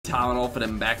Tylenol for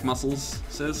them back muscles,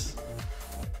 sis.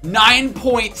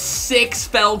 9.6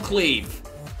 fell cleave.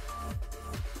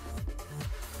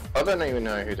 I don't even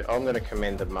know who to, I'm gonna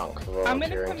commend the monk for I'm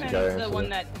gonna volunteering to go commend into the one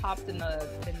that popped in the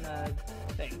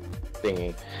thing.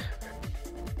 thingy.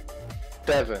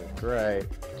 7, great.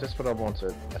 Just what I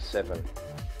wanted, a 7.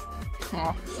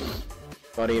 Aw.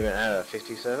 Not even at a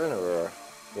 57 or a,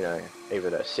 you know,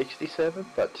 even a 67,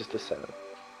 but just a 7.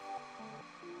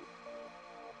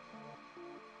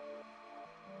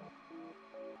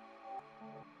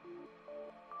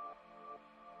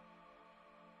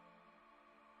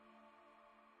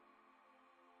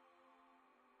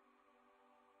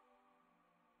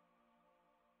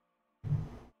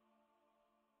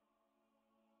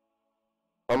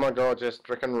 Oh my god, just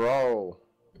frickin' roll.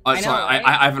 I know, Sorry, right?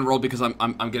 I haven't rolled because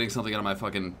I'm getting something out of my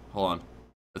fucking. Hold on,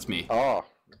 that's me. Oh,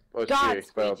 well, God, you.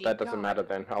 Well, Squeegee, that doesn't God. matter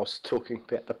then. I was talking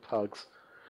about the pugs.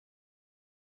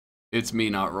 It's me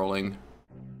not rolling.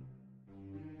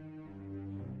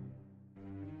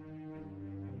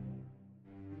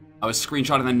 I was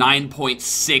screenshotting the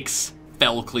 9.6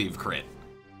 fell cleave crit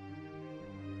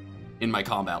in my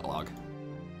combat log.